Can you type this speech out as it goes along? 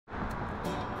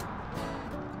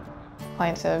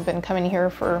clients have been coming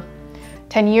here for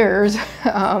 10 years,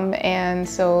 and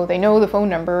so they know the phone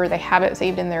number, they have it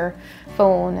saved in their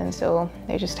phone, and so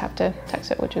they just have to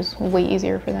text it, which is way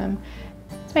easier for them.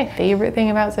 My favorite thing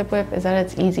about Zipwhip is that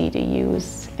it's easy to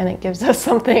use, and it gives us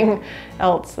something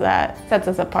else that sets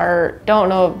us apart. Don't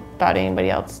know about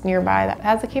anybody else nearby that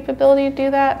has the capability to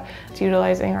do that. It's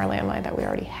utilizing our landline that we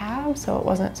already have, so it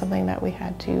wasn't something that we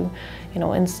had to,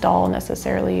 install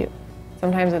necessarily.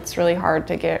 Sometimes it's really hard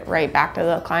to get right back to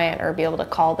the client or be able to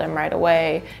call them right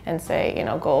away and say,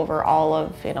 go over all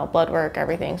of, blood work,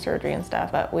 everything, surgery and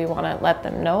stuff. But we want to let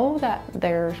them know that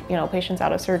their, patient's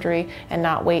out of surgery and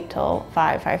not wait till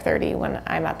 5:30 when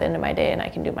I'm at the end of my day and I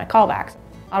can do my callbacks.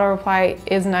 Auto-reply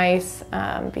is nice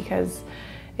because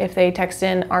if they text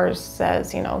in, ours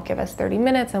says, give us 30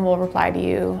 minutes and we'll reply to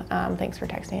you. Thanks for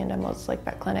texting into Moses Lake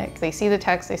Vet Clinic. They see the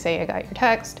text, they say, I got your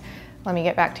text. Let me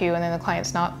get back to you, and then the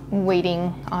client's not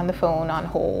waiting on the phone on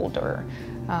hold or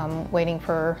waiting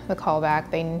for the call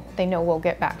back. They know we'll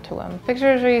get back to them.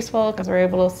 Pictures are useful because we're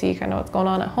able to see kind of what's going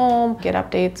on at home, get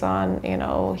updates on,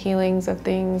 healings of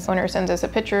things. Owner sends us a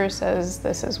picture, says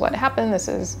this is what happened, this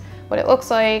is what it looks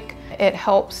like. It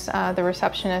helps the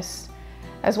receptionist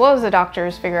as well as the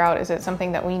doctors figure out, is it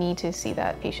something that we need to see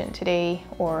that patient today,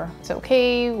 or it's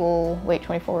okay, we'll wait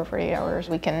 24 or 48 hours.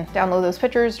 We can download those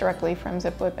pictures directly from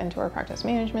Zipwhip into our practice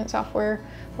management software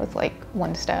with like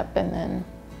one step, and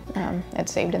then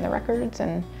it's saved in the records,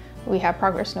 and we have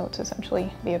progress notes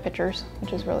essentially via pictures,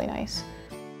 which is really nice.